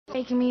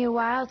Taken me a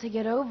while to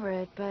get over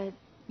it, but,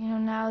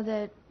 now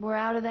that we're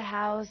out of the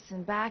house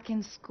and back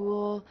in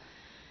school,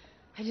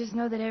 I just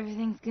know that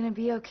everything's gonna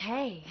be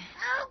okay.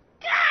 Oh,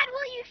 God,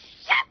 will you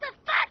shut the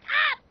fuck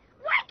up?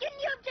 Why couldn't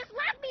you have just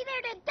left me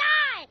there to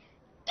die?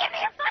 Give me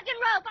a fucking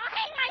rope, I'll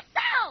hang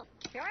myself.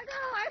 Here I go,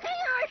 I'm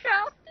hanging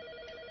myself.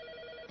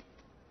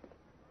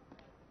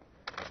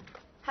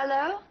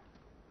 Hello?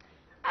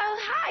 Oh,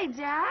 hi,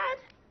 Dad.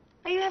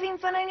 Are you having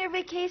fun on your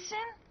vacation?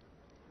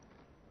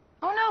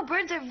 Oh, no,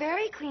 birds are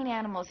very clean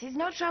animals. He's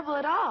no trouble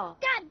at all.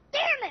 God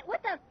damn it,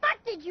 what the fuck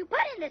did you put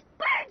in this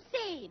bird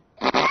seed?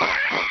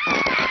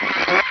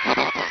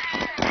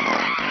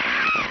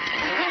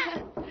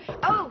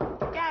 Oh,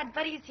 Dad,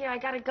 Buddy's here. I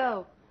gotta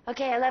go.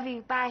 Okay, I love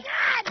you. Bye.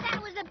 God,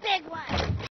 that was a big one.